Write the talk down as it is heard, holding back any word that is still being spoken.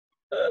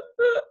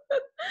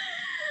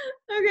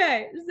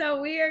Okay,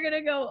 so we are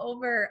gonna go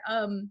over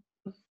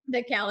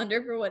the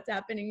calendar for what's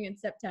happening in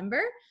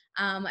September.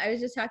 I was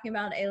just talking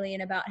about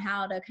Aileen about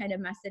how to kind of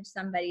message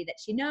somebody that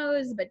she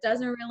knows but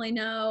doesn't really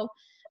know,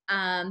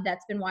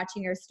 that's been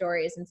watching your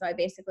stories. And so I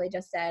basically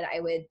just said I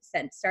would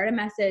start a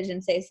message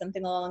and say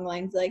something along the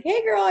lines like,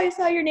 "Hey girl, I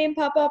saw your name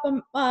pop up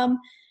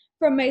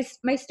from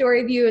my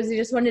story views. I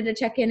just wanted to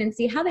check in and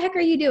see how the heck are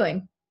you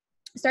doing?"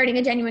 Starting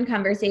a genuine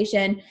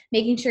conversation,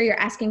 making sure you're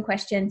asking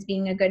questions,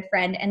 being a good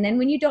friend. And then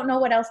when you don't know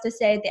what else to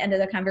say at the end of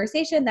the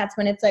conversation, that's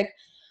when it's like,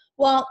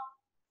 "Well,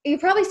 you've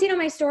probably seen on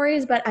my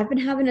stories, but I've been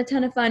having a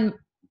ton of fun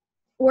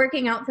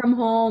working out from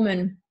home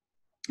and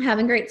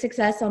having great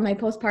success on my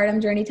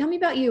postpartum journey. Tell me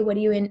about you. What are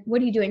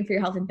you doing for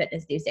your health and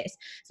fitness these days?"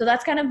 So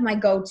that's kind of my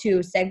go-to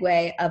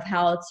segue of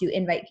how to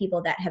invite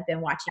people that have been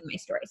watching my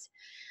stories.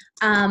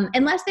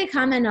 Unless they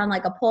comment on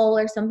like a poll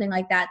or something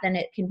like that, then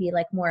it can be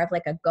like more of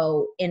like a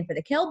go in for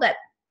the kill. But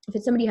if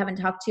it's somebody you haven't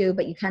talked to,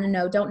 but you kind of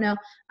know, don't know,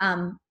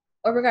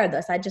 or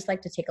regardless, I'd just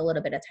like to take a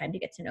little bit of time to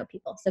get to know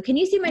people. So can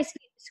you see my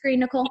screen,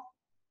 Nicole?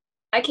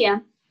 I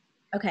can.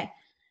 Okay.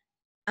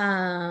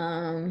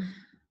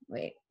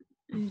 Wait,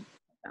 I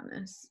found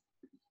this.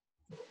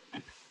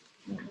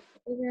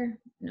 Bigger?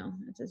 No,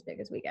 it's as big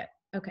as we get.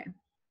 Okay.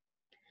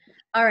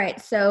 All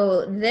right.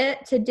 So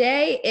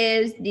today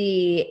is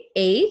the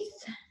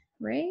 8th,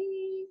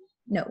 right?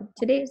 No,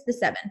 today is the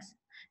 7th.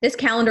 This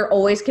calendar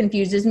always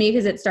confuses me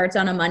because it starts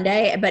on a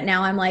Monday, but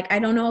now I'm like, I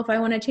don't know if I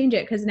want to change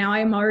it because now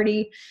I'm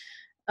already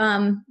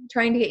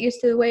trying to get used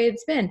to the way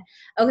it's been.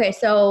 Okay.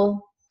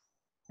 So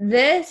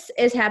this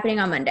is happening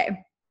on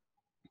Monday.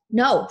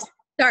 No,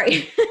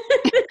 sorry.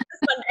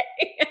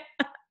 Monday.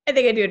 I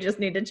think I do just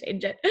need to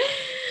change it.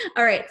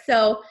 All right.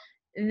 So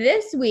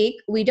this week,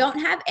 we don't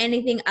have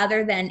anything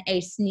other than a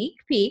sneak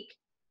peek,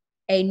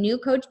 a new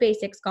Coach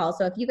Basics call.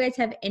 So if you guys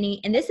have any,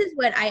 and this is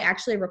what I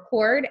actually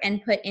record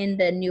and put in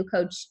the new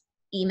coach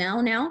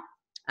email now.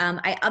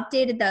 I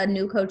updated the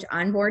new coach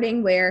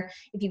onboarding where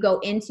if you go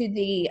into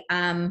the,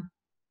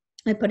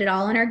 I put it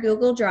all in our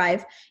Google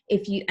Drive.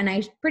 And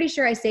I'm pretty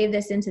sure I saved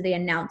this into the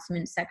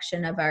announcement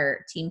section of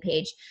our team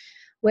page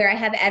where I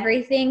have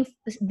everything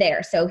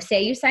there. So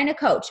say you sign a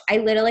coach. I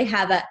literally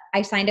have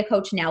I signed a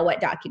coach now what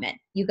document.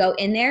 You go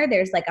in there,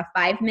 there's like a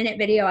 5-minute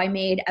video I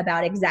made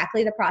about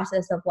exactly the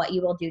process of what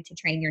you will do to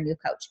train your new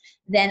coach.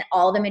 Then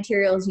all the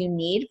materials you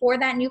need for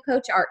that new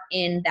coach are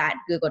in that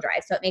Google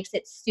Drive. So it makes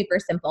it super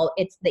simple.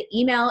 It's the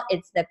email,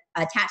 it's the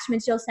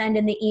attachments you'll send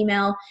in the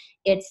email,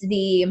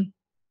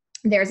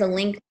 there's a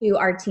link to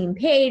our team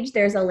page.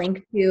 There's a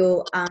link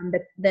to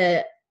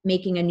the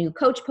making a new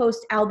coach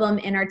post album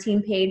in our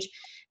team page.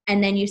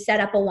 And then you set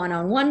up a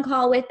one-on-one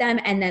call with them.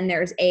 And then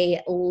there's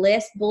a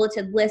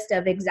bulleted list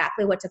of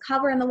exactly what to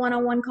cover in the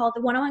one-on-one call.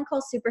 The one-on-one call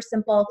is super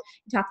simple.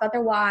 You talk about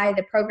their why,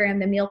 the program,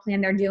 the meal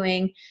plan they're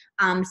doing,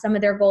 some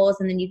of their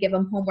goals, and then you give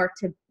them homework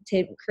to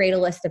create a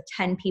list of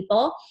 10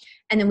 people.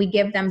 And then we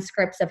give them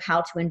scripts of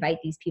how to invite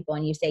these people.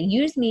 And you say,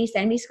 use me,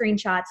 send me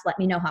screenshots, let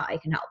me know how I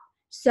can help.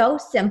 So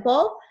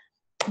simple,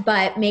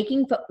 but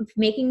making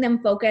them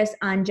focus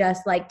on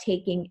just like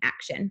taking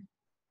action.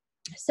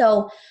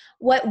 So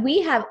what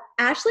we have,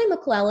 Ashley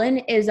McClellan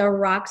is a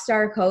rock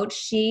star coach.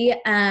 She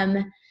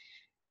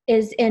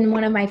is in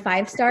one of my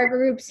 5-star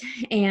groups,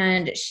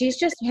 and she's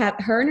just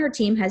her and her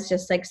team has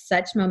just like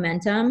such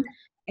momentum.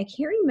 I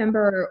can't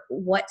remember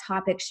what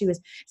topic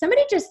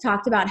somebody just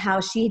talked about how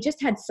she just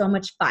had so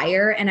much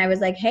fire. And I was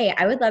like, hey,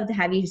 I would love to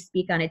have you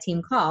speak on a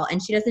team call.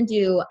 And she doesn't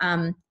do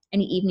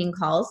any evening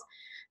calls.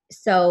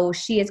 So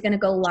she is going to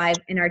go live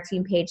in our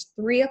team page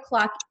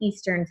 3:00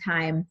 Eastern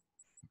time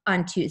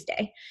on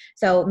Tuesday.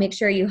 So make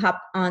sure you hop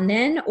on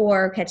then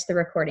or catch the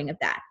recording of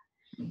that.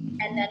 And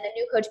then the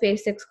new Coach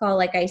Basics call,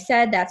 like I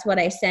said, that's what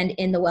I send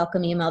in the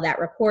welcome email, that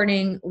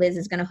recording. Liz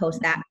is going to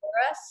host that for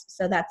us.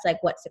 So that's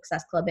like what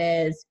Success Club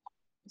is,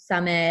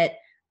 Summit,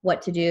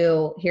 what to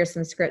do. Here's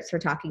some scripts for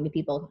talking to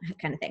people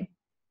kind of thing.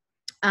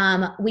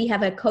 We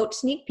have a coach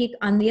sneak peek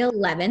on the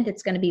 11th.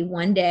 It's going to be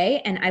one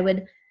day. And I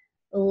would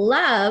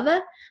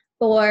love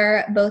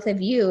for both of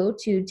you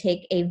to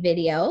take a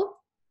video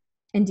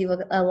and do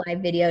a live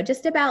video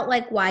just about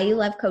like why you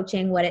love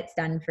coaching, what it's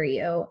done for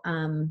you,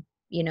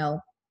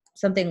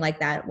 something like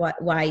that.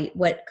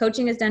 What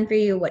coaching has done for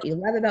you, what you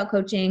love about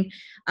coaching,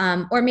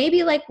 or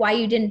maybe like why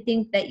you didn't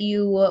think that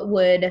you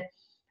would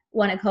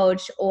want to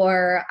coach,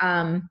 or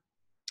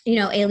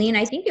Aileen,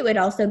 I think it would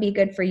also be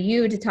good for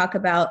you to talk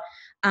about,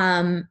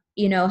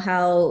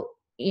 how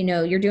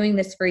you're doing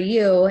this for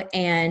you.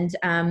 And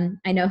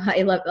I know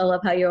I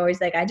love how you're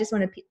always like, I just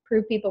want to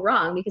prove people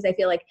wrong, because I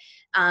feel like,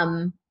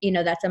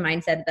 that's a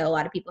mindset that a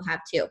lot of people have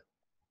too.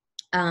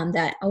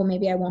 That, oh,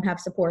 maybe I won't have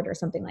support or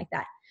something like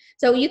that.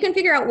 So you can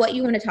figure out what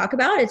you want to talk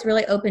about. It's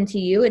really open to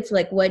you. It's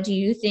like, what do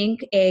you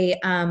think a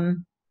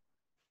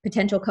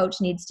potential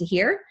coach needs to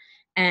hear?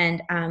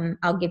 And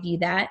I'll give you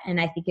that.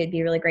 And I think it'd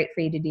be really great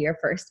for you to do your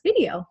first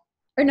video.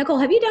 Or Nicole,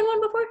 have you done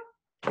one before?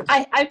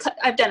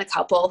 I've done a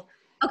couple.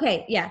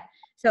 Okay, yeah.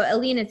 So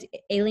Aileen,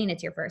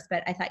 it's your first,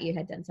 but I thought you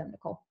had done some,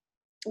 Nicole.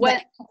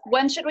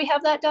 When should we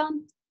have that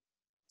done?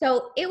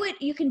 So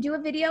you can do a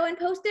video and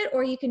post it,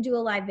 or you can do a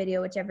live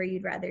video, whichever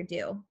you'd rather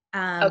do.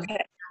 Okay.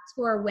 That's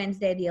for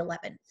Wednesday, the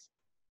 11th.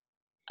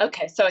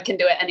 Okay. So I can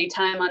do it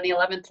anytime on the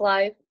 11th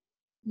live?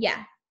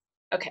 Yeah.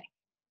 Okay.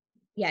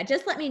 Yeah.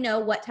 Just let me know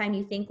what time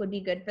you think would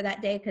be good for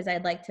that day, because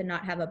I'd like to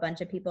not have a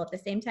bunch of people at the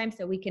same time.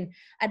 So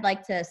I'd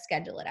like to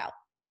schedule it out.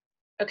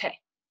 Okay.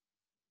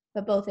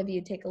 But both of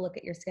you take a look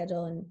at your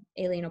schedule, and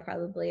Aileen will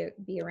probably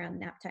be around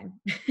nap time.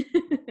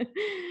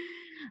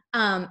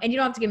 And you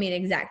don't have to give me an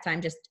exact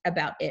time, just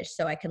about ish,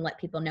 so I can let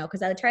people know.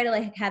 Because I would try to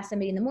like have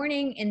somebody in the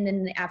morning and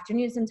then the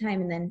afternoon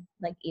sometime, and then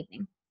like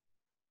evening.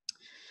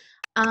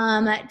 Team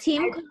I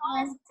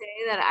want to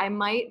say that I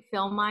might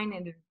film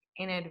mine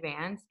in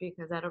advance,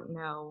 because I don't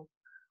know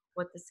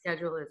what the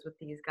schedule is with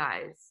these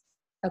guys.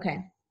 Okay.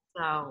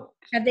 So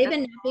Have they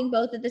been napping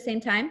both at the same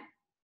time?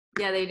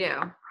 yeah, they do.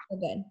 Oh,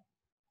 good.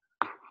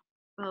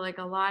 But like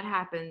a lot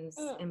happens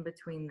in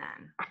between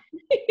then.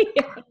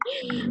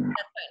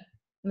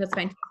 That's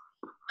fine.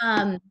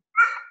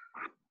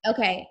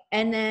 Okay.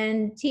 And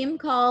then team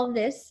call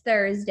this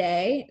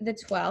Thursday, the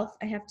 12th.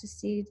 I have to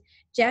see.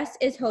 Jess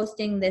is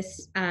hosting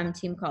this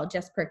team call.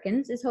 Jess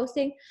Perkins is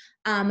hosting.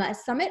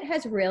 Summit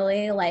has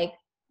really like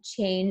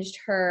changed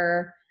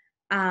her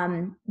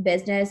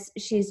business.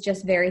 She's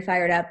just very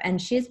fired up, and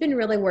she's been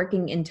really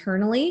working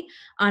internally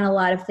on a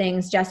lot of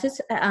things. Jess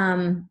is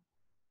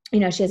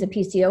she has a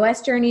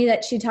PCOS journey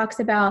that she talks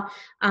about,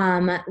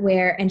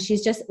 and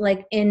she's just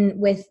like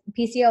with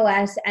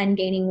PCOS and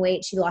gaining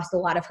weight, she lost a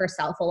lot of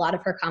herself, a lot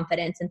of her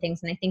confidence and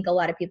things. And I think a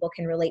lot of people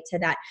can relate to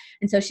that.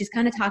 And so she's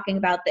kind of talking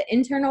about the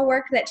internal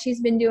work that she's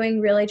been doing,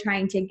 really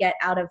trying to get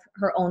out of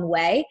her own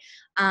way.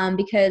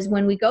 Because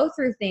when we go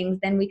through things,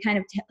 then we kind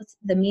of,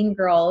 the mean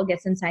girl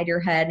gets inside your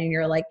head and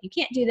you're like, you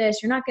can't do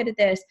this, you're not good at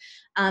this.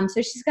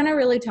 So she's going to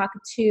really talk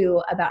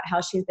too about how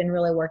she's been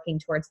really working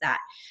towards that.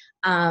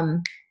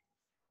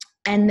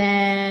 And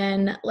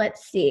then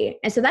let's see.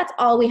 And so that's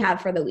all we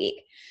have for the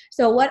week.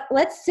 So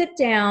let's sit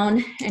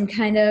down and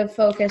kind of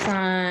focus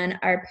on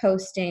our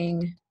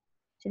posting.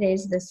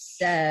 Today's the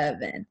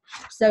 7th.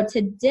 So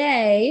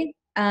today,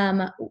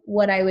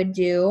 what I would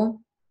do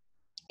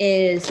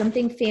is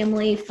something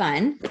family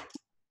fun.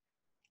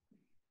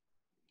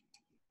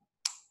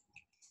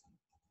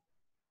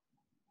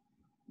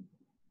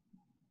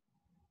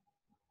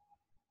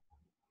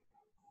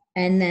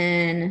 And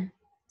then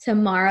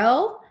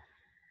tomorrow,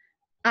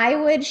 I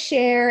would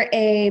share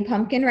a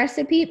pumpkin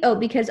recipe. Oh,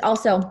 because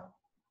also,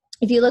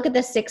 if you look at the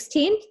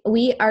 16th,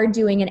 we are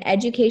doing an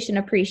Education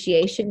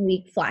Appreciation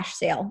Week flash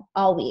sale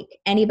all week.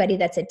 Anybody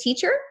that's a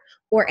teacher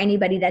or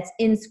anybody that's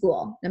in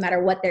school, no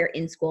matter what they're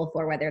in school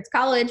for, whether it's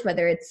college,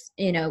 whether it's,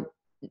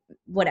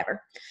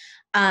 whatever.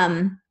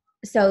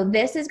 So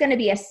this is going to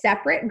be a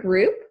separate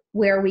group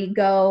where we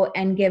go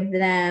and give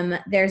them,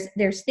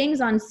 there's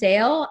things on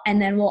sale,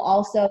 and then we'll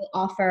also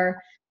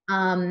offer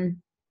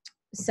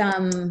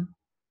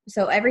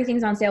so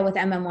everything's on sale with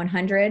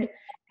MM100,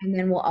 and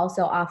then we'll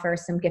also offer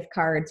some gift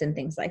cards and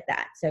things like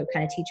that. So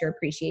kind of teacher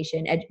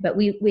appreciation. But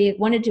we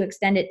wanted to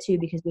extend it too,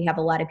 because we have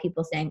a lot of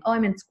people saying, oh,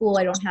 I'm in school,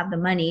 I don't have the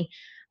money.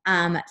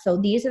 So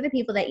these are the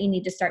people that you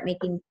need to start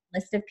making a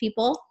list of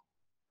people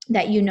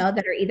that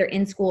that are either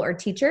in school or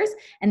teachers.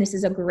 And this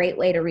is a great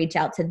way to reach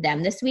out to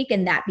them this week,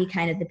 and that be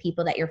kind of the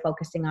people that you're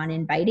focusing on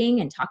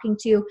inviting and talking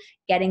to,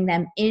 getting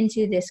them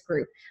into this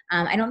group.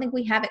 I don't think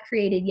we have it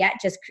created yet.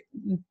 Just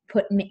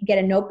get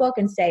a notebook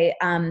and say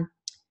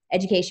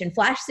education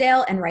flash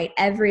sale, and write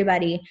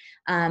everybody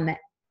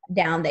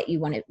down that you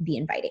want to be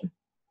inviting.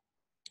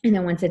 And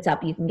then once it's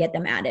up, you can get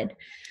them added.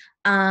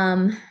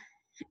 And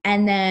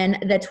then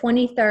the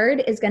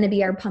 23rd is going to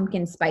be our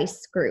pumpkin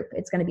spice group.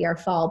 It's going to be our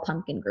fall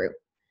pumpkin group.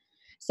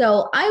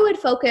 So I would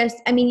focus,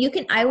 I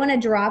want to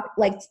drop,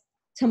 like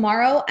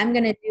tomorrow, I'm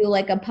going to do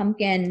like a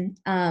pumpkin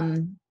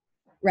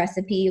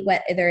recipe,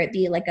 whether it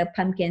be like a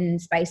pumpkin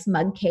spice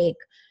mug cake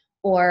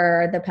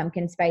or the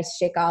pumpkin spice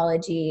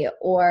Shakeology,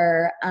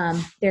 or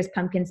there's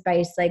pumpkin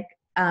spice like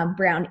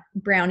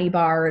brownie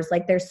bars.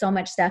 Like there's so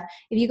much stuff.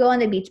 If you go on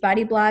the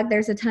Beachbody blog,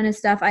 there's a ton of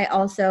stuff. I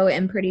also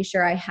am pretty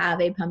sure I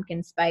have a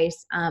pumpkin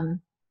spice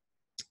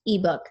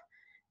ebook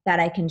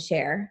that I can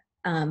share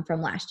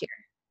from last year.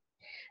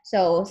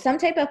 So some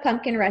type of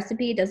pumpkin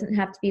recipe, doesn't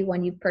have to be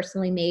one you've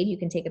personally made. You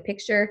can take a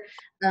picture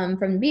from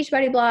the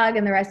Beachbody blog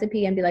and the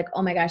recipe and be like,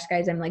 oh my gosh,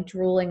 guys, I'm like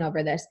drooling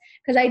over this.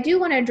 Because I do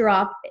want to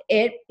drop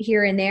it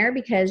here and there,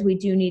 because we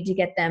do need to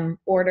get them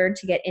ordered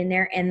to get in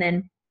there. And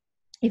then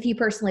if you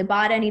personally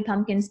bought any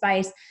pumpkin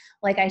spice,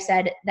 like I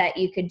said, that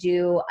you could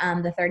do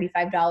the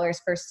 $35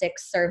 for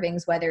 6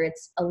 servings, whether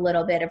it's a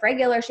little bit of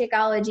regular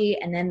Shakeology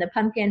and then the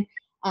pumpkin,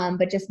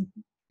 but just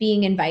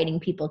inviting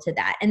people to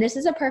that. And this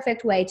is a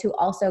perfect way to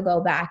also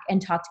go back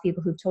and talk to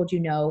people who've told you,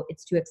 no,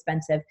 it's too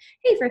expensive.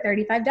 Hey, for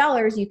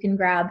 $35, you can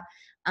grab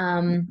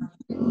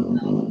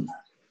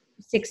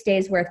 6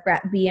 days worth,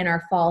 be in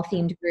our fall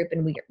themed group,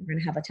 and we're going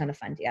to have a ton of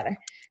fun together.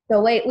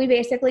 So we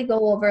basically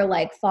go over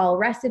like fall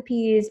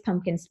recipes,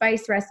 pumpkin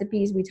spice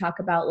recipes. We talk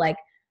about like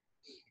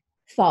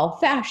fall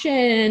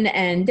fashion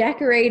and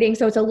decorating.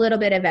 So it's a little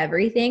bit of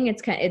everything.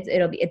 It's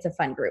a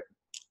fun group.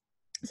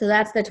 So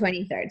that's the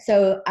 23rd.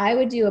 So I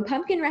would do a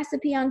pumpkin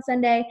recipe on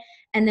Sunday,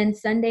 and then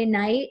Sunday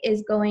night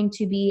is going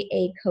to be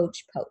a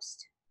coach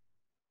post.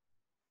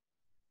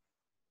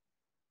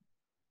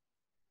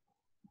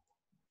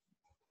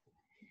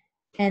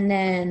 And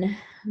then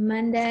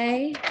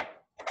Monday,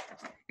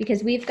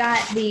 because we've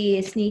got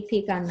the sneak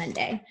peek on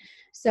Monday.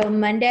 So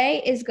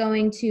Monday is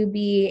going to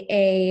be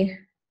a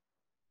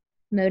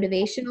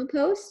motivational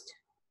post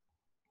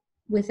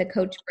with a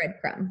coach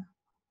breadcrumb.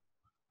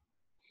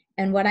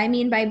 And what I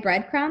mean by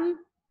breadcrumb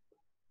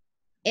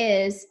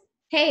is,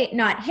 hey,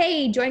 not,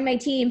 hey, join my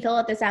team, fill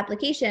out this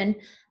application,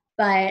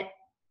 but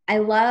I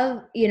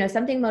love,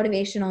 something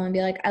motivational and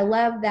be like, I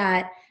love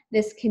that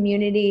this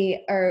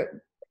community,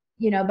 or,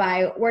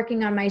 by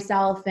working on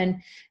myself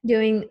and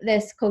doing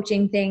this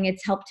coaching thing,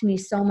 it's helped me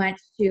so much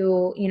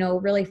to,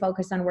 really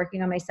focus on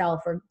working on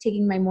myself, or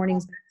taking my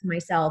mornings back to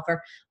myself,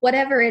 or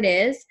whatever it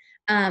is.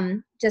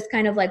 Just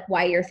kind of like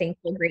why you're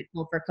thankful,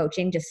 grateful for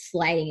coaching, just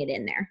sliding it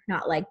in there,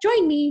 not like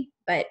join me,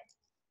 but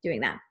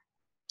doing that.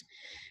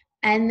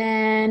 And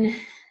then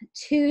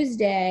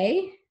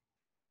Tuesday,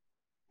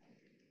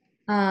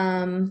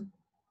 I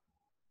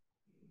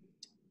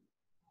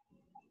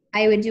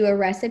would do a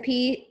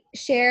recipe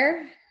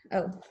share.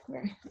 Oh,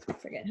 I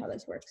forget how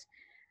this works.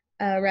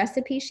 A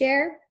recipe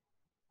share.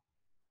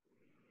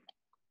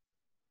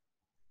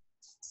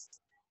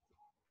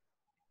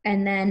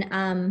 And then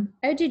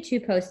I would do 2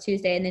 posts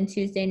Tuesday, and then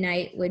Tuesday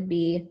night would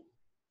be,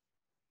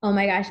 oh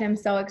my gosh, I'm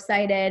so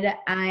excited.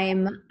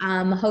 I'm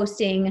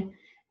hosting,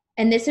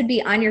 and this would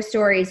be on your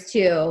stories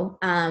too,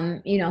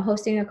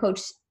 hosting a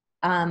coach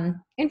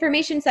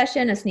information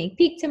session, a sneak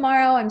peek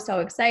tomorrow. I'm so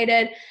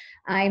excited.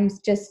 I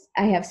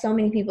have so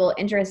many people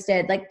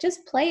interested. Like,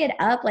 just play it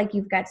up like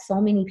you've got so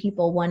many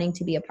people wanting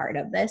to be a part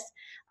of this.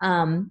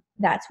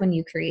 That's when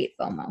you create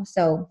FOMO.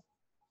 So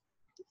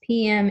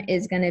PM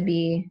is going to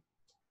be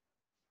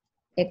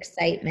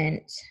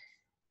excitement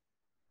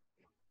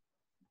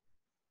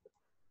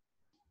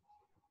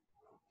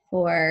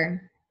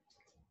for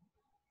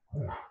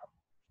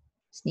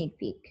sneak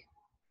peek.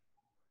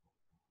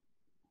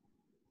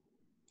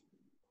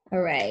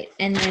 All right.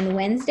 And then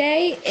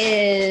Wednesday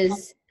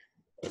is,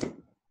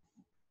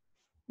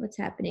 what's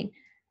happening?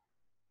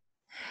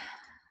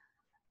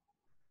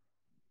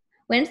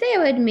 Wednesday, I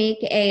would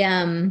make a,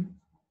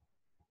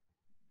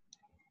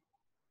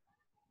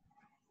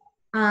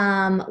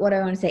 what do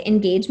I want to say?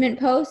 Engagement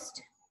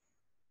post.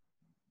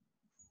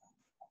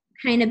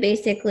 Kind of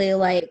basically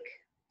like,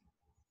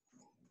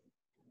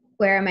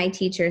 where are my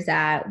teachers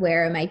at?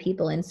 Where are my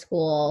people in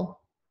school?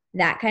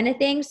 That kind of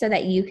thing, so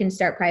that you can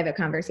start private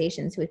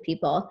conversations with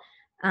people.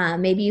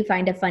 Maybe you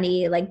find a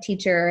funny like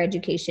teacher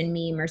education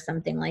meme or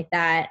something like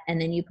that,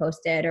 and then you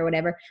post it or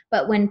whatever.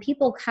 But when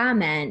people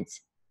comment,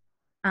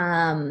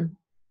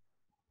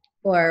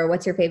 or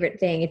what's your favorite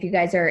thing? If you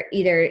guys are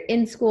either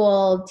in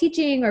school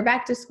teaching or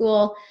back to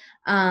school,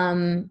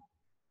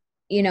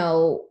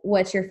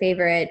 what's your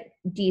favorite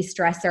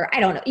de-stressor? I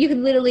don't know. You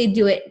can literally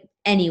do it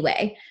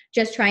anyway.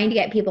 Just trying to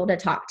get people to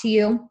talk to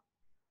you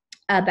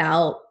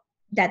about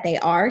that they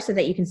are, so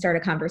that you can start a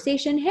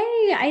conversation.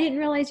 Hey, I didn't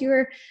realize you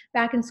were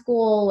back in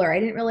school, or I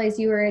didn't realize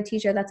you were a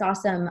teacher. That's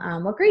awesome.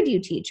 What grade do you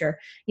teach? Or,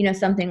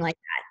 something like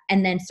that.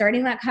 And then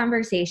starting that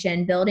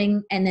conversation,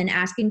 building, and then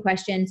asking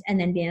questions, and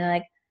then being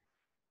like,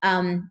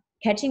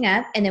 catching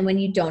up. And then when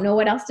you don't know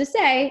what else to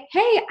say,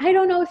 hey, I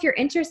don't know if you're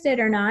interested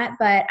or not,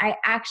 but I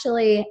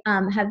actually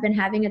have been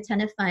having a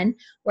ton of fun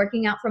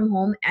working out from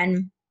home,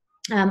 and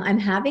I'm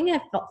having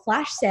a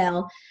flash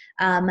sale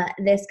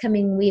this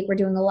coming week. We're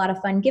doing a lot of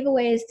fun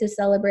giveaways to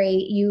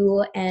celebrate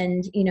you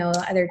and,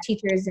 other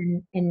teachers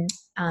and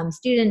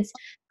students.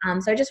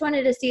 So I just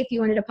wanted to see if you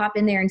wanted to pop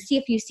in there and see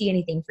if you see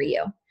anything for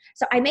you.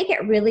 So I make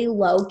it really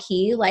low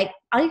key. Like,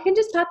 I can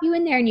just pop you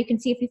in there and you can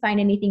see if you find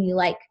anything you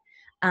like,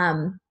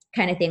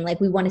 kind of thing. Like,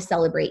 we want to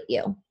celebrate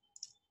you.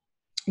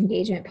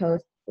 Engagement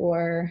post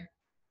for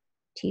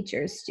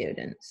teachers,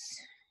 students.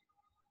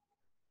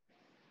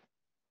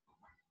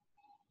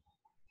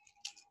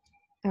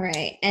 All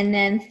right. And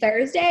then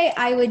Thursday,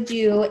 I would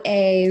do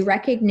a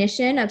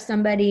recognition of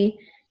somebody.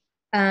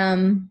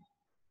 And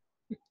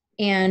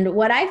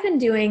what I've been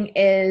doing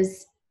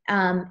is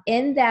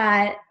in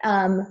that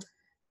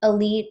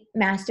elite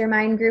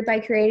mastermind group I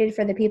created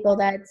for the people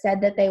that said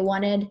that they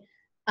wanted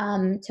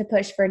to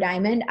push for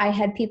Diamond, I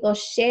had people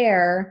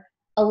share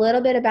a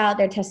little bit about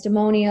their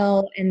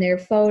testimonial and their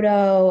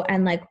photo,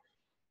 and like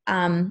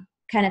kind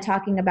of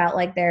talking about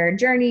like their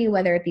journey,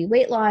 whether it be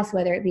weight loss,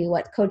 whether it be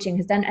what coaching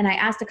has done. And I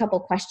asked a couple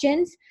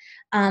questions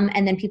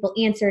and then people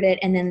answered it.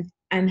 And then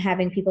I'm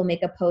having people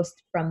make a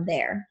post from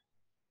there.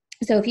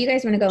 So if you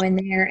guys want to go in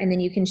there and then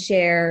you can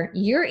share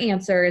your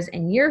answers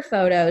and your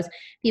photos,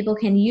 people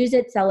can use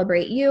it,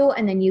 celebrate you,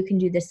 and then you can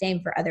do the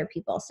same for other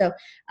people. So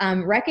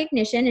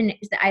recognition, and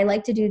I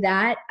like to do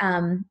that,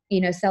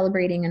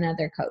 celebrating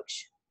another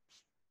coach.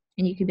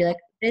 And you could be like,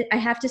 I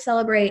have to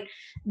celebrate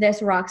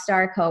this rock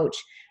star coach.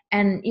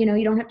 And,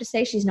 you don't have to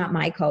say she's not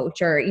my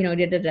coach or,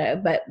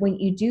 but when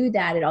you do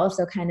that, it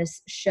also kind of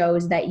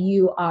shows that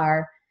you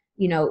are,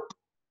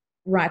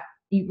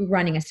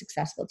 running a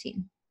successful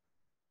team.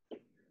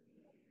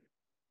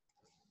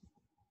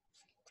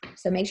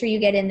 So make sure you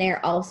get in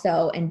there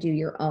also and do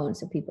your own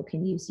so people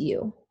can use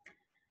you.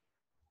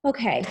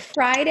 Okay,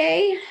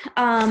 Friday.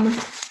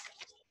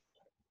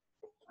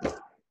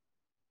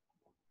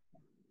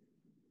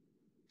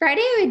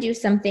 Friday I would do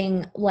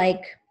something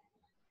like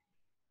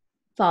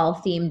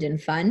fall themed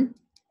and fun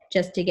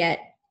just to get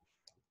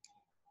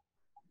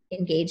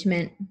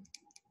engagement.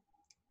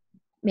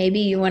 Maybe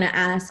you want to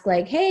ask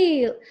like,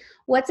 hey,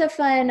 what's a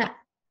fun,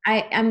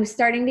 I'm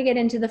starting to get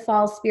into the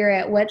fall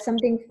spirit. What's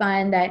something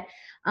fun that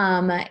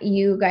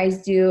you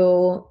guys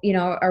do,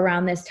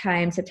 around this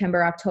time,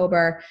 September,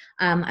 October?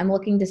 I'm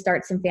looking to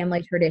start some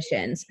family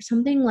traditions,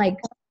 something like.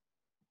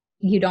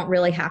 You don't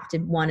really have to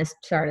want to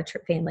start a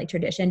family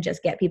tradition.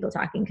 Just get people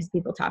talking, because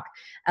people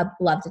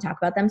love to talk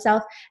about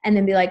themselves, and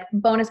then be like,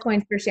 bonus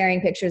points for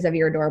sharing pictures of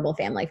your adorable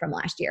family from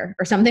last year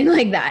or something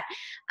like that.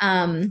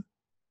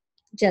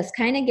 Just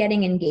kind of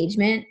getting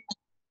engagement,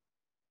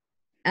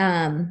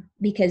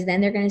 because then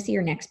they're going to see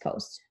your next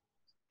post.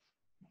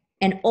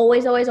 And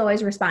always, always,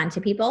 always respond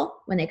to people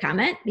when they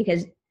comment,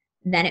 because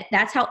then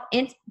that's how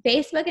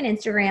Facebook and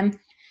Instagram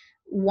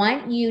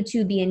want you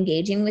to be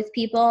engaging with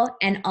people.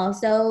 And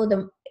also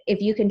if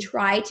you can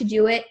try to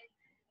do it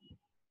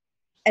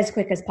as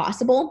quick as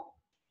possible,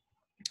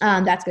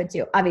 that's good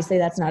too. Obviously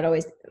that's not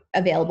always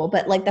available,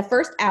 but like the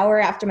first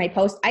hour after my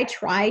post, I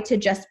try to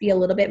just be a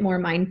little bit more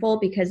mindful,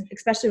 because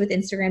especially with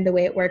Instagram, the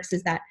way it works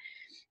is that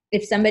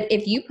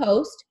if you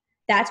post,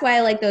 that's why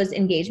I like those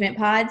engagement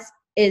pods,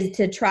 is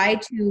to try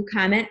to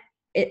comment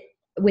it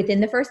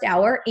within the first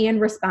hour and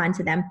respond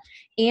to them.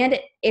 And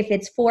if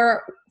it's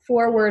four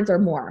words or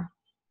more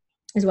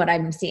is what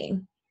I'm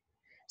seeing.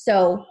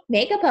 So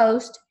make a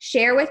post,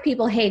 share with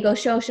people, hey,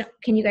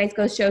 can you guys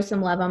go show some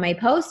love on my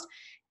post?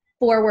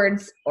 4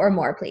 words or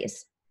more,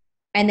 please.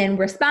 And then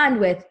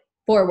respond with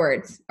 4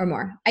 words or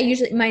more.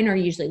 Mine are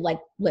usually like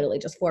literally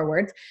just 4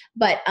 words,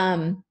 but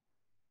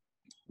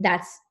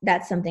that's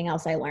something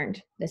else I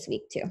learned this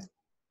week too.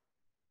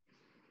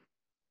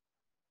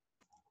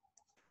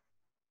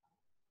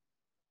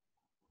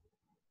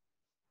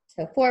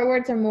 So 4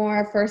 words or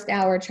more, first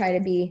hour, try to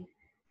be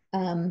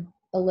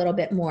a little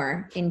bit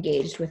more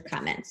engaged with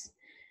comments.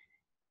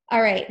 All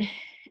right.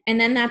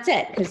 And then that's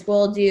it, because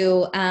we'll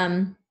do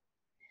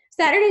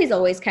Saturday is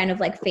always kind of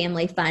like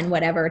family fun,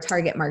 whatever,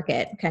 target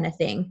market kind of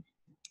thing.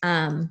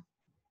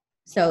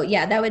 So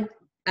yeah, that would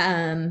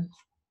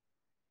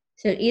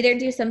so either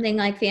do something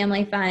like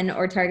family fun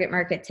or target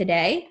market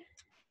today.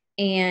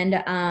 And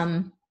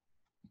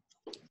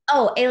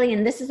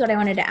Alien, this is what I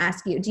wanted to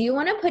ask you. Do you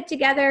want to put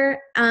together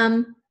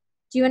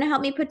do you want to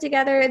help me put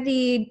together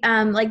the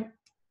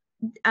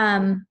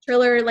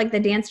Triller, like the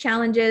dance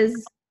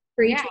challenges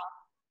for each? Yeah.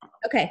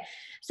 Okay.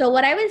 So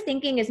what I was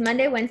thinking is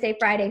Monday, Wednesday,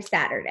 Friday,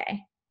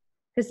 Saturday.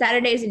 Because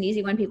Saturday is an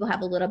easy one. People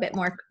have a little bit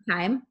more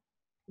time.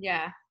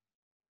 Yeah.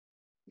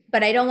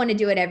 But I don't want to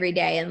do it every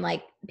day, and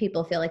like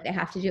people feel like they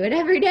have to do it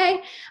every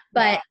day.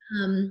 But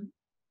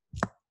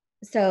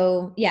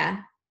so yeah,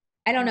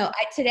 I don't know.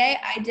 Today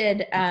I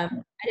did I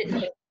didn't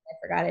post it. I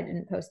forgot I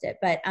didn't post it.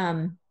 But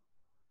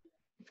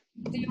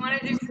do you want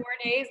to do 4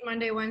 days,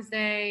 Monday,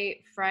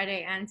 Wednesday,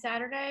 Friday, and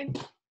Saturday?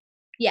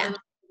 Yeah.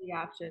 The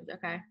options.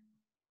 Okay.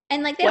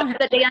 And like what are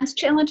the dance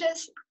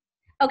challenges?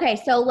 Okay,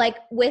 so like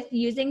with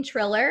using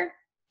Triller,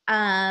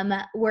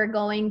 we're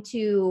going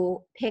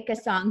to pick a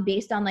song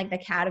based on like the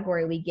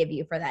category we give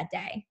you for that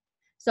day.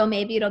 So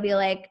maybe it'll be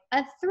like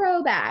a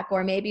throwback,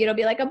 or maybe it'll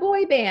be like a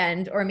boy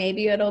band, or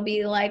maybe it'll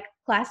be like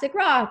classic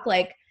rock,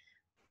 like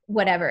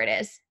whatever it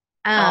is.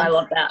 I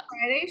love that.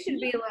 Friday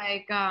should be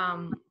like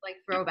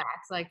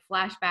throwbacks, like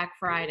flashback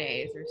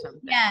Fridays or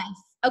something. Yes.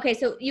 Okay,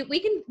 so we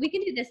can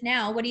do this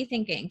now. What are you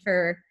thinking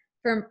for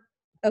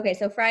okay,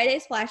 so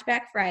Friday's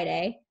flashback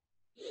Friday.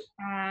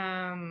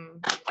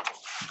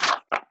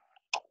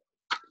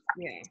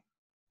 Yeah.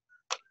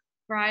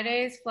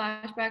 Fridays,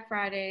 flashback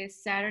Fridays.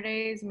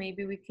 Saturdays,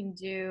 maybe we can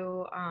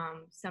do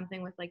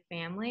something with like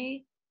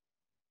family.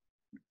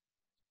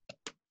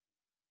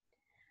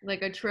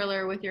 Like a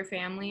Triller with your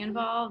family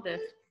involved.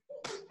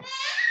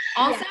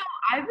 Also,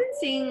 I've been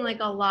seeing like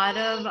a lot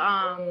of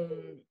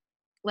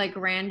like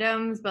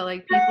randoms, but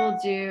like people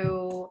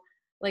do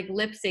like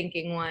lip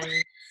syncing ones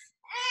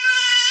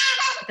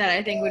that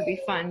I think would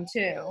be fun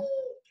too.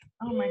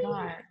 Oh my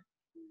God.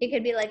 It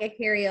could be like a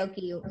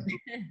karaoke.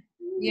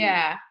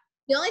 Yeah.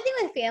 The only thing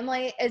with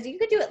family is you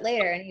could do it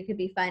later and you could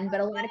be fun, but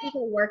a lot of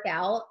people work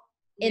out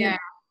in the morning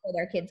before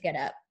their kids get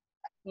up.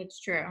 It's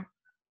true.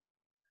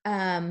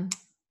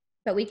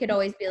 But we could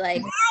always be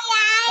like,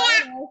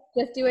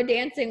 just do a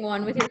dancing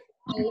one with your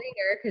family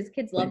later, because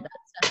kids love that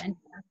stuff.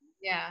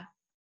 Yeah.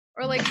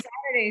 Or like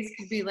Saturdays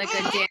could be like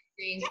a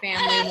dancing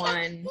family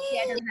one.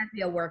 Yeah, it doesn't have to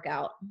be a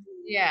workout.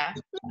 Yeah.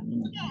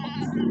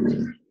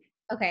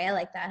 Okay, I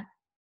like that.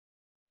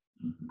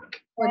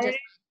 Or just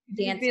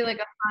dance. Be like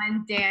a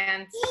fun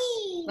dance,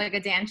 like a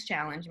dance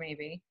challenge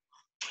maybe.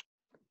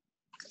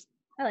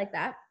 I like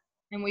that.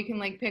 And we can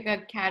like pick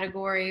a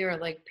category or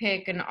like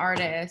pick an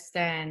artist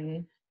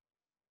and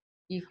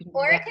you can do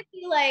Or it that. could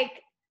be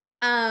like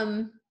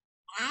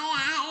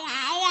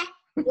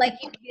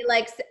you could be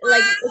like if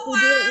we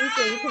do it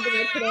weekly, you could be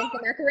like today the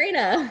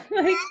Macarena.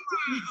 Like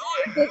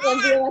this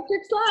one's the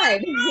electric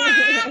slide.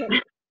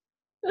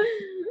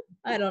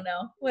 I don't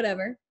know.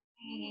 Whatever.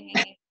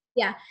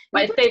 Yeah.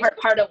 My favorite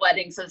part of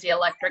weddings is the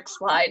electric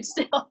slide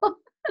still.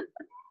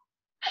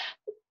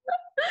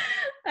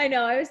 I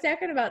know. I was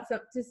talking about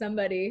to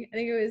somebody. I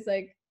think it was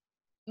like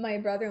my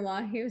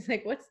brother-in-law. He was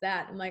like, "What's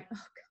that?" I'm like,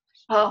 "Oh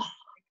Oh,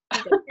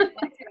 gosh."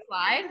 Electric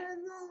slide?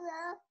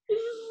 The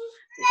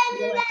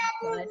electric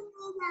slide.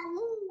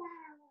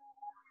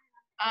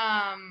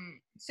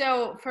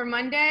 So for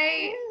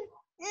Monday,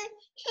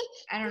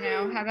 I don't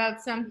know. How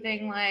about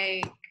something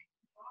like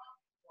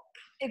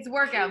it's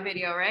workout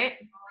video, right?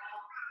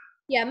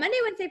 Yeah, Monday,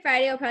 Wednesday,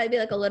 Friday will probably be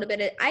like a little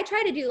bit of, I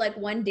try to do like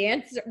one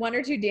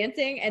or two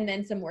dancing and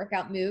then some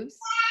workout moves.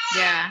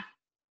 Yeah.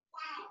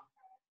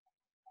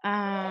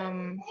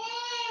 I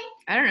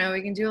don't know.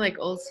 We can do like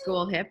old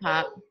school hip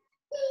hop.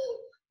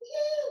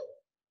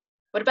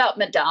 what about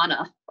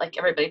Madonna? Like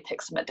everybody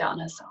picks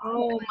Madonna. So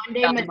Oh,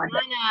 Monday Madonna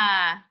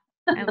Madonna.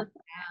 I love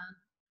that.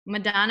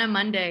 Madonna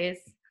Mondays.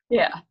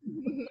 yeah.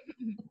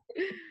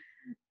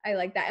 I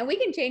like that. And we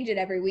can change it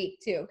every week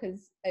too,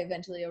 because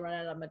eventually you'll run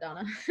out of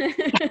Madonna.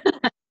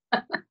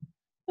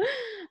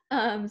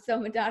 So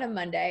Madonna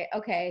Monday.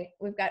 Okay.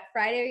 We've got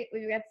Friday,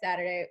 we've got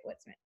Saturday.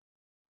 What's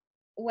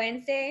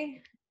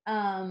Wednesday?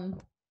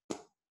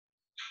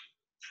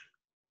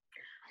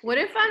 What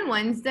if on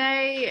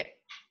Wednesday,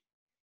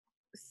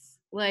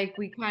 like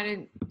we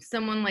kind of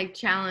someone like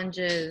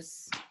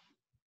challenges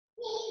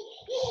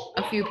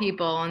a few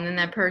people, and then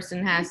that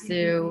person has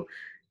to,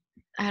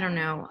 I don't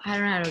know how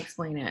to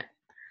explain it,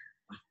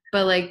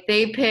 but like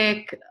they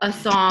pick a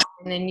song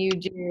and then you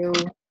do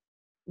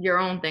your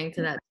own thing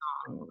to that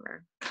song,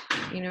 or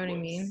you know what I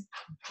mean?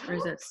 Or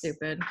is that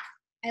stupid?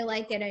 I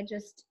like it.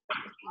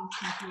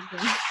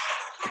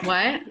 What?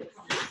 I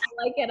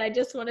like it. I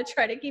just want to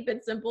try to keep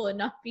it simple and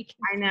not be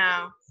I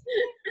know.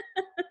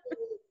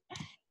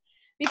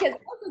 because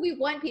also we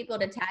want people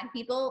to tag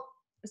people.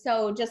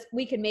 So just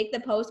we can make the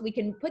post. We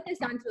can put this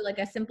onto like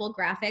a simple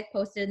graphic,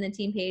 post it in the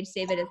team page,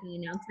 save it as an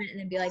announcement, and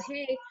then be like,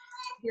 hey,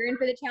 if you're in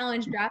for the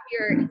challenge, drop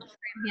your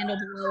Instagram handle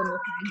below and we'll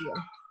tag you.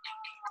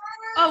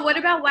 Oh, what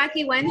about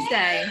Wacky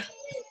Wednesday?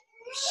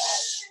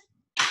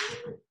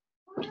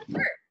 Like,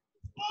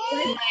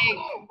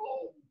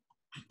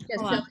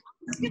 Just hold on. so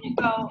I'm just gonna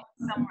go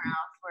somewhere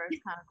else where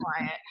it's kind of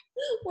quiet.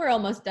 we're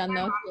almost done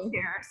though. Too.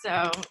 Here,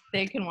 so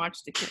they can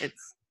watch the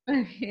kids.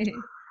 Okay.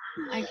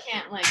 I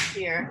can't like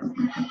hear.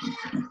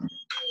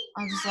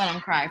 I'll just let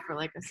them cry for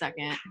like a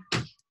second.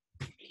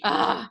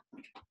 I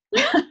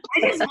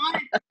just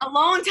want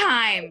alone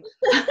time.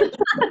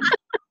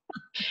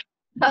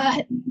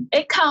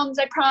 It comes,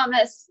 I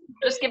promise.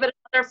 Just give it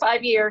another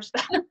 5 years.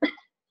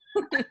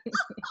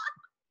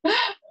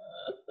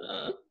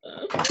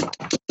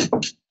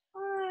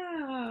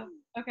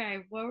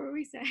 Okay, what were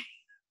we saying?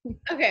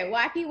 Okay,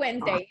 Wacky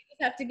Wednesday. You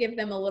just have to give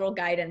them a little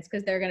guidance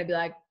because they're gonna be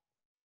like,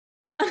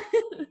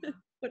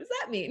 what does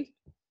that mean?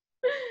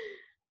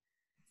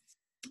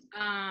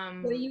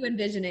 What are you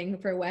envisioning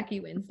for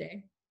Wacky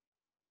Wednesday?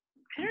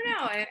 I don't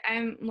know.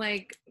 I'm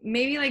like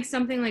maybe like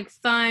something like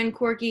fun,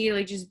 quirky,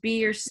 like just be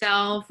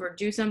yourself or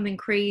do something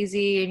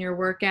crazy in your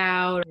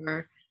workout,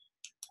 or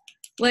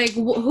like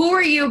who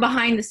are you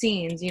behind the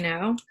scenes, you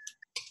know?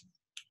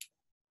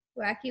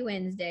 Wacky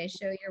Wednesday,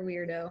 show your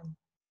weirdo.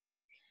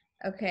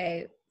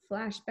 Okay,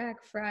 Flashback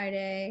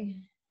Friday.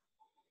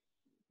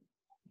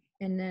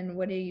 And then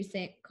what are you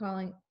saying?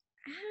 Calling,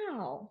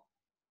 ow.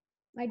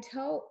 My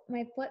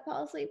foot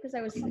fell asleep because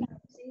I was sleeping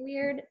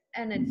weird.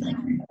 And it's like,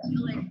 I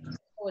feel like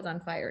oh, it's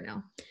on fire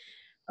now.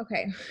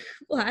 Okay,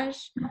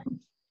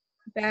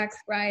 Flashback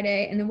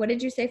Friday. And then what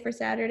did you say for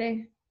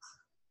Saturday?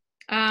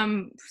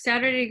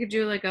 Saturday you could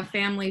do like a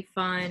family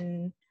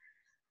fun,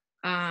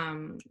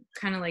 kind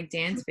of like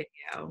dance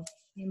video.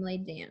 Family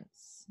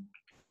dance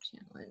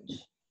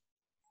challenge.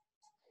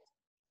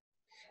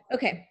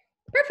 Okay,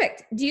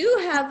 perfect. Do you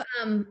have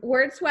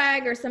word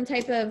swag or some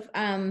type of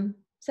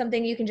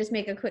something you can just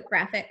make a quick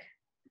graphic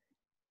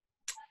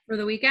For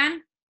the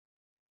weekend?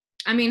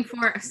 I mean,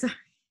 sorry.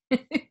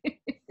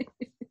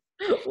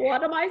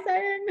 What am I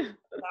saying?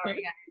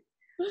 Sorry, guys.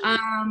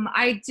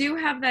 I do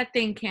have that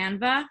thing,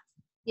 Canva.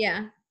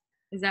 Yeah.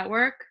 Does that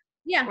work?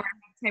 Yeah. Or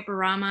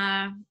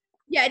Typorama?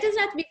 Yeah, it doesn't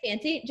have to be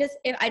fancy.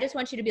 I just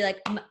want you to be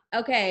like,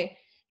 okay,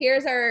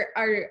 here's our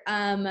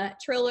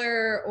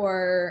Triller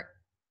or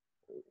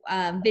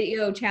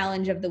video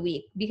challenge of the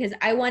week, because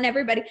I want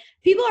everybody.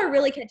 People are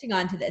really catching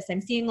on to this.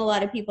 I'm seeing a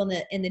lot of people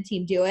in the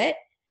team do it.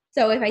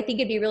 So if I think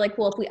it'd be really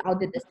cool if we all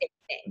did the same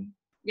thing.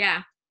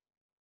 Yeah.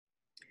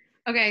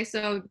 Okay,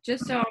 so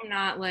just so I'm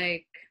not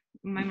like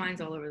my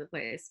mind's all over the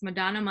place.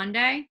 Madonna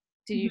Monday.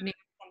 Did you name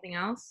something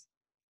else?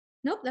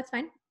 Nope, that's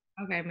fine.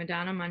 Okay,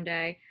 Madonna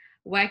Monday.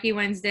 Wacky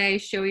Wednesday,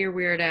 show your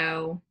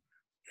weirdo.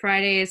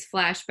 Friday is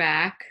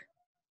flashback.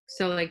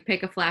 So like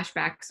pick a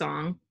flashback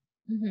song.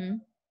 Mm-hmm.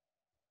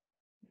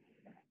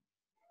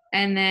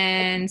 And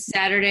then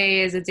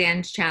Saturday is a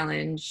dance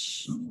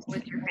challenge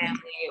with your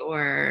family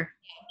or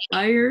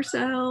by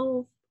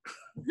yourself.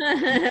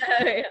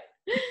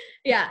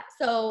 Yeah.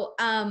 So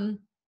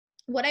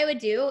what I would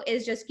do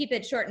is just keep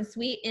it short and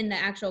sweet in the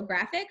actual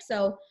graphic.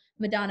 So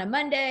Madonna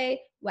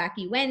Monday,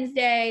 Wacky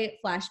Wednesday,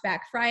 Flashback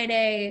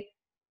Friday,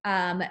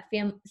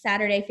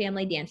 Saturday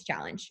Family Dance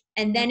Challenge.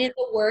 And then in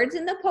the words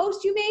in the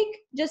post you make,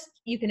 just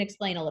you can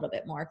explain a little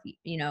bit more if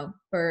you know,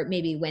 for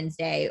maybe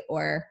Wednesday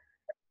or,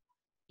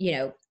 you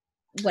know,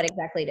 what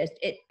exactly it is.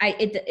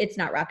 It's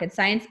not rocket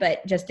science,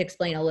 but just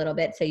explain a little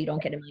bit so you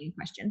don't get a million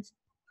questions.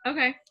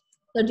 Okay.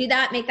 So do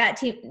that, make that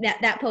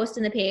that post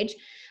in the page.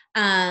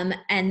 And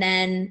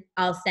then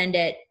I'll send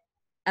it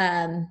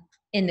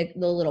in the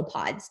little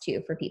pods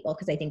too for people,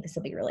 because I think this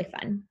will be really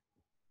fun.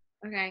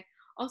 Okay.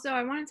 Also,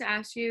 I wanted to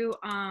ask you,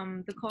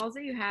 the calls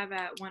that you have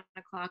at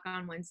 1:00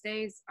 on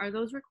Wednesdays, are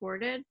those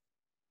recorded?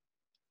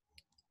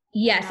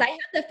 Yes, I had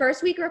the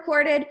first week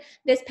recorded.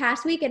 This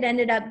past week, it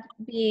ended up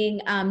being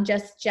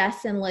just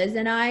Jess and Liz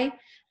and I.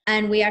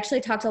 And we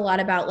actually talked a lot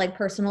about like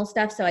personal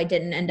stuff. So I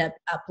didn't end up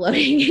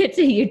uploading it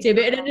to YouTube.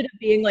 It ended up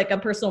being like a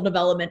personal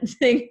development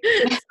thing.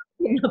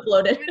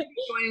 Uploaded. I'm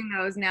enjoying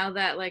those now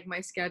that like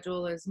my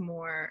schedule is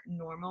more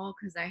normal,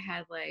 because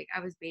I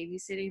was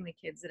babysitting the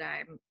kids that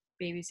I'm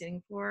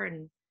babysitting for,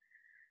 and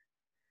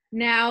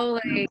now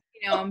like, you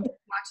know, I'm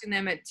watching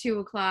them at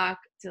 2:00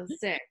 till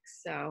 6,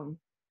 so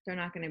they're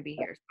not going to be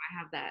here, so I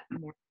have that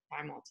more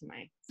time all to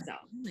myself.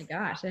 Oh my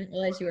gosh, I didn't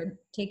realize you were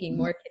taking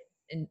more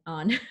kids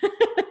on.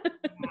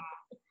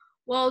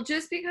 Well,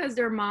 just because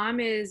their mom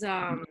is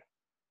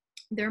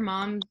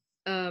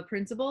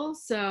principal,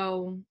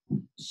 so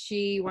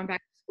she went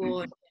back to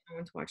school and I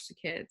went to watch the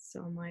kids. So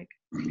I'm like,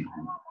 I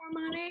want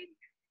more money.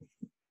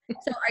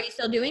 So are you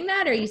still doing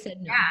that, or you said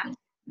no?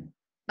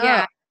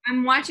 Yeah,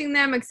 I'm watching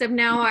them, except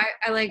now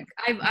I've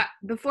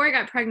before I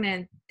got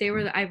pregnant,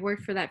 I've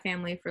worked for that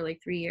family for like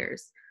 3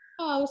 years.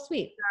 Oh,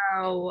 sweet.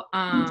 So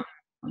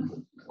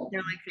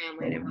they're like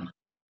family to me.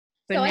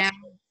 But so now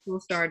school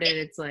started,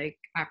 it's like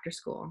after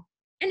school.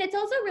 And it's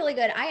also really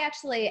good. I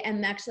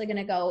am actually going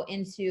to go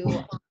into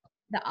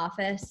the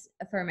office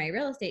for my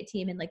real estate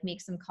team and like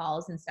make some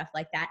calls and stuff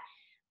like that.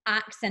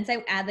 Since I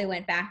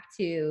went back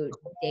to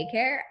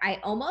daycare, I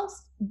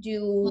almost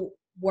do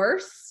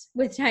worse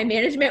with time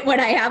management when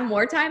I have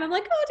more time. I'm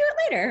like, oh, I'll do it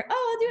later.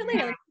 Oh, I'll do it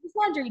later. Like, this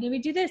laundry, let me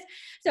do this.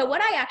 So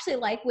what I actually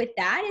like with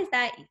that is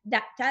that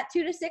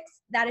 2 to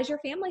 6, that is your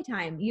family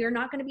time. You're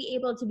not going to be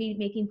able to be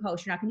making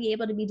posts. You're not going to be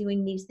able to be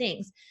doing these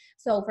things.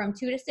 So from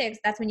 2 to 6,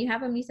 that's when you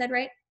have them, you said,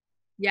 right?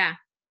 Yeah.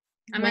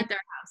 I'm at their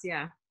house.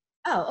 Yeah.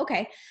 Oh,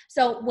 okay.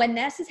 So when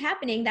this is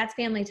happening, that's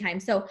family time.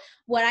 So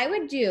what I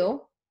would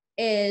do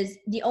is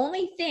the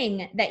only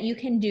thing that you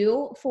can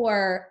do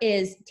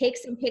is take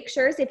some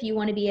pictures if you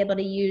want to be able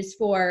to use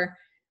for,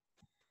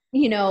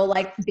 you know,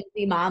 like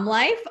busy mom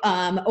life,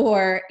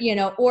 or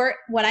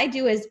what I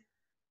do is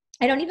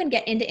I don't even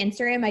get into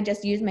Instagram. I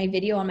just use my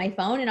video on my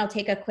phone and I'll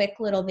take a quick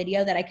little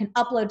video that I can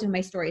upload to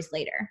my stories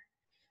later.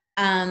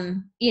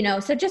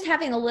 So just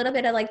having a little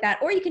bit of like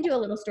that, or you can do a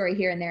little story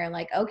here and there,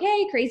 like,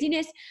 okay,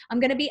 craziness, I'm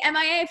going to be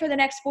MIA for the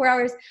next 4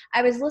 hours.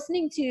 I was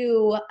listening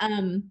to,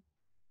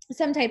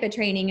 some type of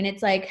training, and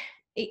it's like,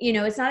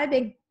 it's not a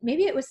big,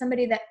 maybe it was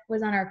somebody that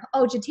was on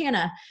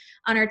Jatana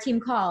on our team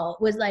call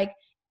was like,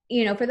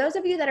 for those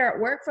of you that are at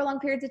work for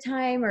long periods of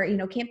time or,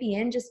 can't be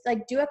in, just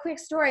like do a quick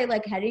story,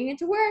 like heading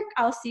into work,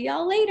 I'll see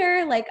y'all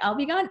later. Like I'll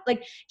be gone.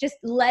 Like just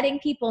letting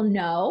people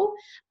know,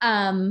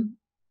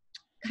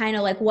 kind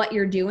of like what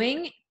you're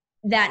doing.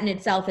 That in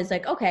itself is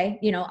like, okay,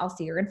 I'll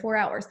see her in 4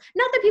 hours.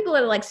 Not that people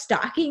are like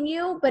stalking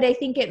you, but I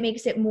think it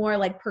makes it more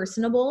like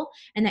personable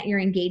and that you're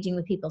engaging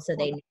with people so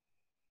they know.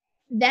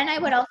 Then I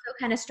would also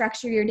kind of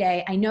structure your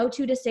day. I know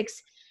 2 to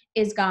 6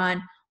 is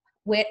gone.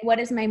 What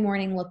does my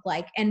morning look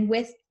like? And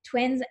with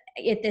twins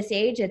at this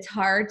age, it's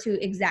hard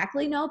to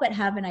exactly know, but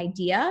have an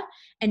idea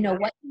and know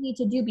what you need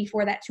to do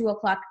before that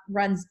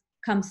 2:00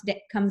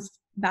 comes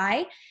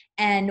by,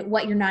 and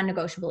what your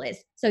non-negotiable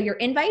is. So your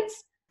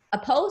invites, a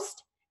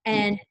post,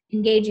 and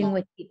engaging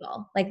with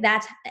people. Like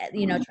that's,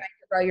 trying to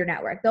grow your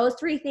network. Those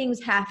 3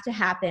 things have to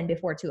happen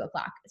before 2:00.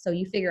 So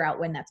you figure out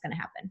when that's going to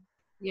happen.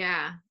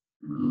 Yeah.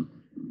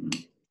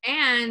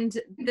 And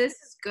this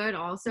is good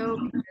also,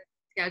 the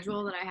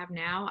schedule that I have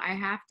now. I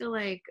have to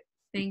like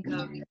think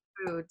of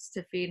foods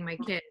to feed my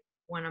kids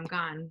when I'm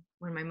gone,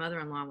 when my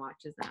mother-in-law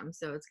watches them.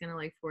 So it's going to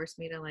like force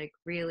me to like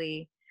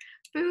really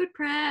food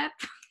prep.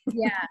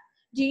 Yeah.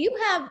 Do you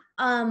have,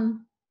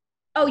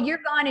 you're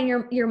gone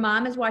and your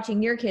mom is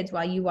watching your kids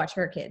while you watch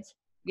her kids?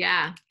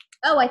 Yeah.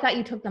 Oh, I thought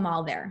you took them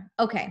all there.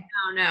 Okay.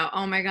 No.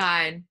 Oh my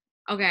God.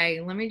 Okay,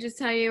 let me just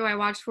tell you, I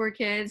watched 4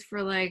 kids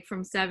for like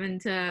from 7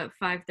 to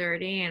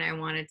 5:30, and I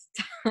wanted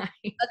to die.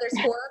 Oh,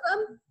 there's 4 of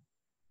them?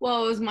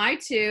 Well, it was my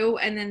 2,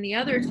 and then the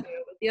other 2.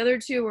 But the other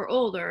 2 were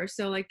older,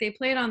 so like they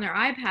played on their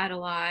iPad a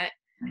lot.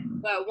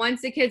 But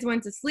once the kids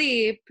went to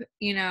sleep,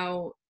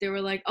 they were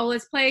like, "Oh,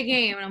 let's play a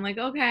game," and I'm like,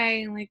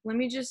 "Okay." Like, let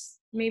me just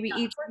maybe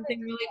eat something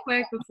really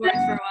quick before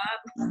I throw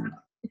up.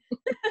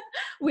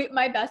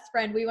 my best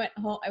friend,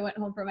 I went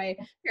home for my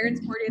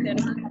parents' 40th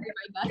anniversary.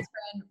 My best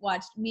friend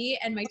watched me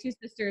and my two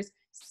sisters,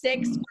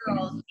 6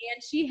 girls,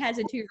 and she has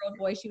a 2-year-old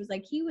boy. She was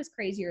like, he was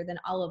crazier than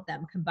all of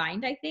them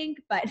combined, I think.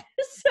 But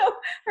so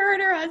her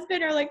and her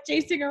husband are like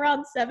chasing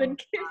around 7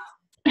 kids.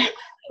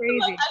 Crazy.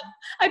 Like,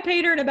 I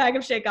paid her in a bag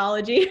of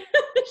Shakeology.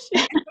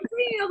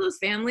 You know those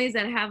families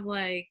that have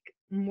like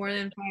more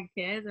than 5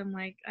 kids? I'm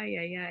like,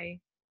 ay.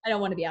 I don't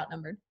want to be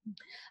outnumbered.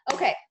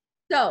 Okay.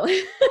 So,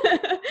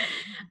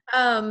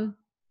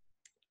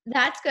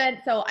 that's good.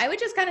 So I would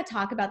just kind of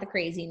talk about the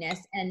craziness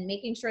and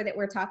making sure that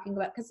we're talking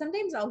about, because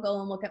sometimes I'll go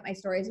and look at my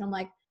stories and I'm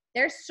like,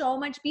 there's so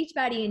much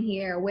Beachbody in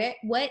here.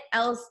 What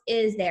else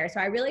is there? So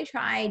I really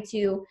try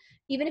to,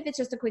 even if it's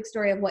just a quick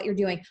story of what you're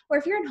doing, or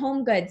if you're in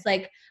Home Goods,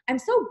 like I'm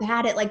so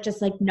bad at like,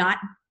 just like not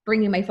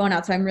bringing my phone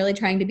out. So I'm really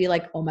trying to be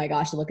like, oh my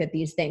gosh, look at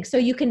these things. So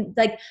you can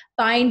like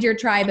find your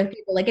tribe of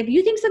people. Like if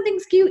you think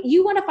something's cute,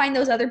 you want to find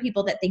those other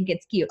people that think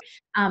it's cute.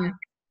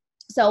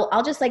 So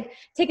I'll just like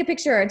take a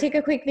picture or take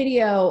a quick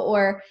video,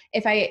 or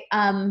if I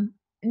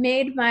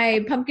made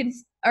my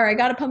pumpkins, or I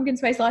got a pumpkin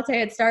spice latte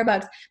at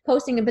Starbucks,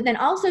 posting it, but then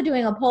also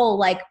doing a poll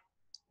like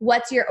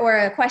or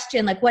a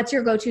question like what's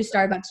your go-to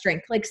Starbucks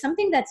drink? Like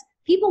something that's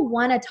people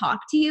want to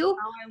talk to you.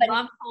 Oh, I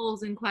love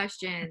polls and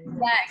questions.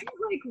 Yes.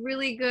 Like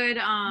really good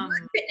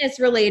Fitness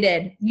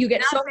related. You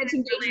get so much fitness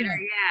engagement.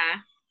 related, yeah.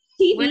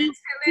 TV, When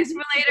it's fitness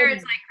related,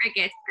 it's like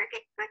crickets.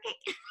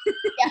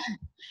 yeah.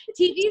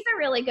 TV's a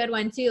really good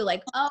one too.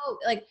 Like,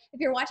 like if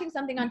you're watching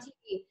something on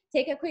TV,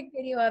 take a quick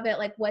video of it.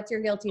 Like, what's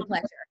your guilty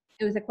pleasure?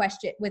 It was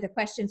a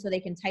question so they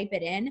can type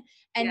it in.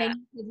 And then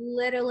you could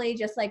literally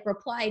just like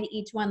reply to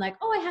each one like,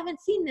 oh, I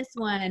haven't seen this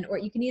one. Or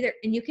you can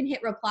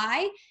hit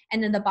reply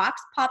and then the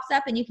box pops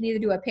up and you can either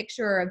do a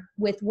picture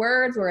with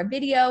words or a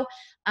video.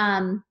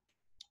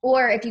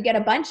 Or if you get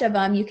a bunch of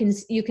them, you can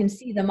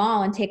see them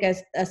all and take a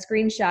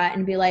screenshot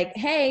and be like,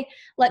 hey,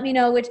 let me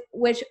know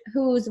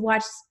who's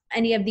watched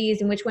any of these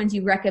and which ones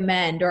you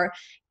recommend. Or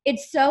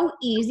it's so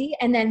easy.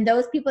 And then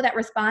those people that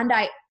respond,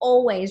 I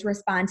always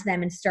respond to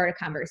them and start a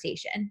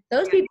conversation.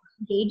 Those people are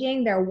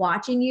engaging, they're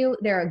watching you,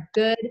 they're a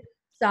good,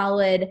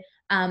 solid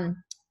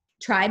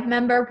tribe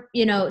member,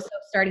 so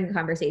starting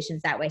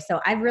conversations that way. So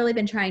I've really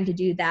been trying to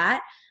do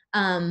that.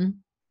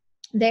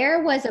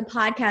 There was a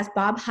podcast,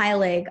 Bob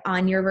Heilig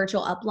on Your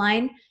Virtual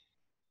Upline.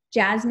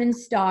 Jasmine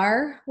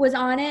Star was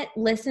on it.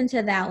 Listen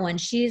to that one.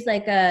 She's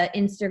like a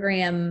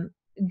Instagram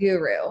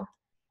guru.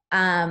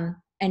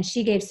 And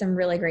she gave some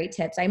really great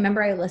tips. I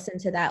remember I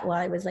listened to that while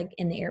I was like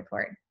in the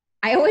airport.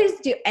 I always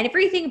do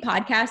everything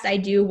podcast. I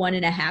do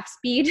 1.5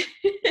 speed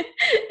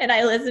and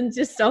I listen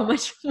to so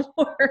much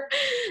more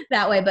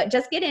that way, but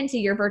just get into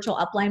Your Virtual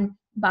Upline.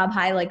 Bob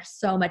Heilig,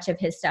 so much of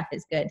his stuff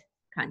is good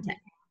content.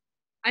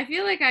 I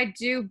feel like I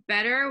do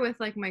better with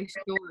like my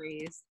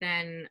stories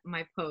than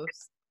my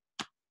posts.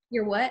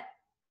 Your what?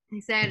 I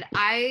said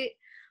I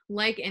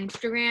like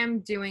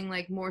Instagram doing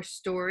like more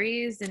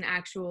stories than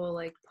actual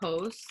like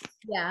posts.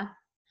 Yeah.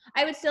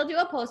 I would still do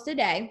a post a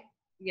day.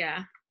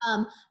 Yeah.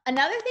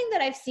 Another thing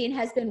that I've seen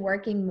has been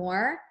working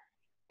more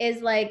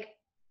is like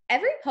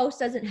every post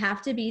doesn't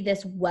have to be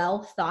this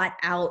well thought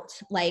out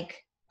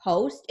like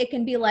post. It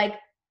can be like,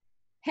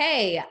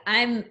 hey,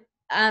 I'm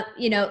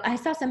I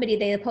saw somebody,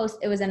 it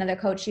was another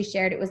coach, she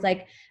shared, it was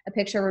like a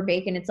picture of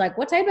bacon. It's like,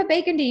 what type of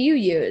bacon do you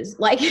use?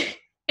 Like,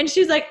 and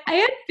she's like, I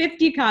had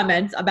 50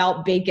 comments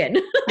about bacon.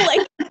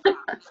 Like,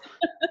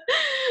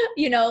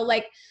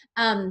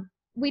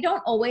 we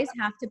don't always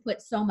have to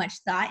put so much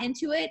thought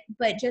into it,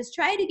 but just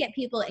try to get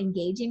people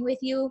engaging with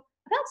you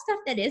about stuff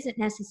that isn't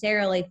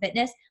necessarily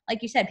fitness.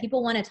 Like you said,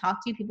 people want to talk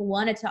to you. People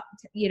want to talk,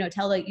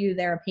 tell you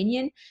their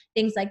opinion,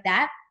 things like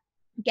that.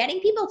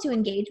 Getting people to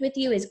engage with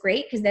you is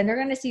great because then they're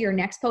going to see your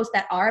next post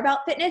that are about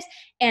fitness.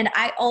 And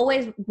I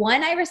always,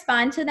 1, I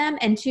respond to them,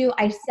 and 2,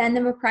 I send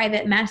them a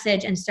private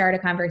message and start a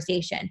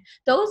conversation.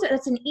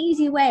 That's an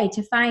easy way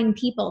to find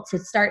people to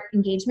start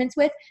engagements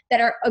with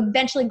that are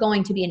eventually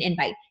going to be an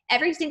invite.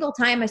 Every single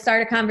time I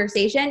start a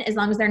conversation, as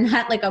long as they're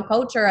not like a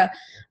coach or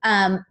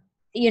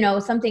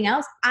something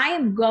else, I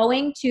am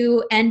going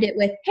to end it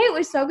with, hey, it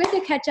was so good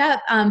to catch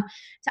up.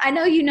 I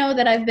know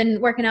that I've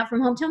been working out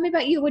from home. Tell me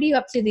about you. What are you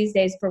up to these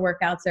days for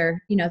workouts,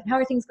 or, how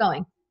are things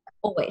going?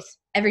 Always,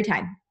 every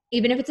time.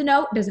 Even if it's a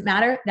no, doesn't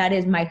matter. That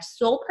is my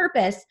sole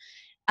purpose.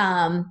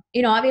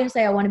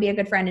 Obviously I want to be a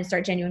good friend and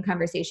start genuine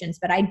conversations,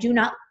 but I do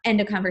not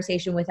end a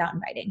conversation without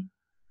inviting.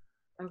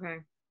 Okay.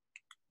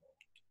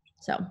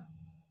 So,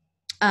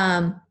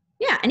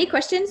 any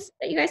questions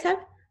that you guys have?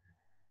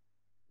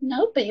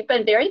 No, but you've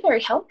been very,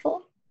 very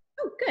helpful.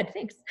 Oh, good.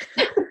 Thanks.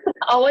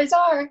 Always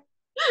are.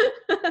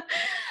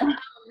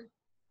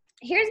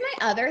 Here's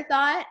my other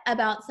thought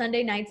about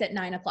Sunday nights at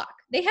 9:00.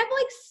 They have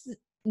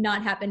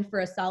not happened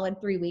for a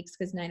solid 3 weeks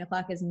because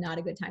 9:00 is not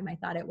a good time. I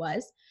thought it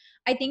was.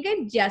 I think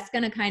I'm just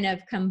going to kind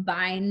of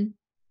combine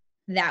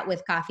that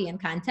with coffee and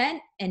content.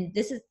 And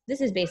this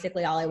is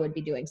basically all I would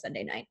be doing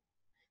Sunday night.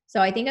 So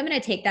I think I'm going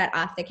to take that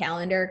off the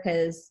calendar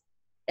because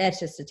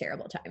it's just a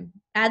terrible time.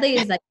 Adley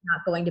is not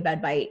going to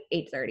bed by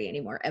 8:30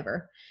 anymore,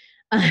 ever.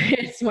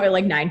 It's more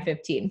like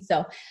 9:15.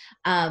 So,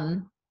 Does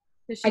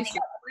I she think-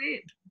 sleep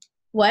late?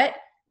 what?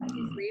 Does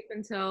she sleep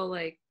until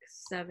like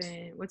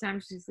 7? What time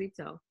does she sleep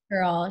till?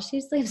 Girl,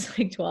 she sleeps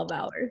like 12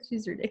 hours.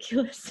 She's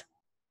ridiculous.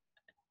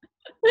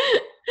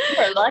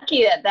 You're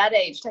lucky at that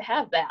age to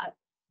have that.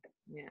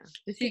 Yeah.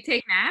 Does she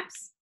take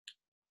naps?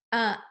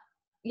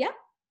 Yeah.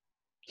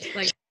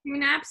 Like 2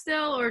 naps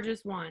still, or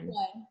just one?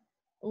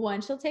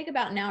 One. She'll take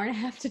about an hour and a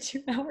half to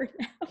 2 hour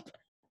nap.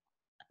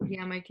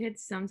 Yeah, my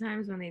kids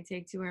sometimes when they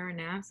take 2-hour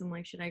naps, I'm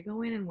like, should I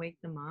go in and wake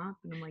them up?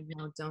 And I'm like,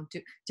 no,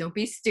 don't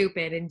be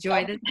stupid.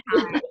 Enjoy this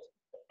time.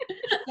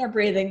 They're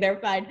breathing. They're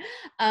fine.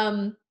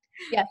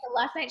 Yeah. So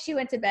last night she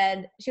went to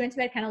bed. She went to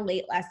bed kind of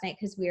late last night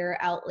because we were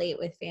out late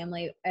with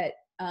family at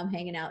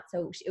hanging out.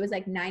 So it was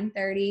like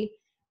 9:30,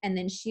 and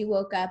then she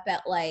woke up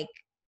at like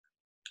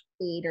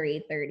 8 or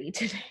 8:30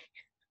 today.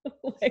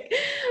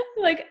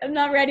 like I'm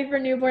not ready for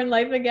newborn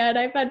life again.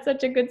 I've had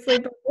such a good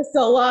sleep for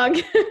so long.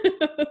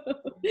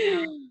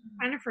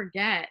 Kind of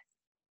forget,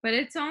 but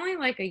it's only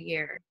like a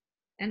year,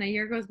 and a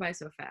year goes by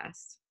so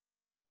fast.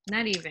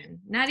 Not even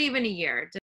a year.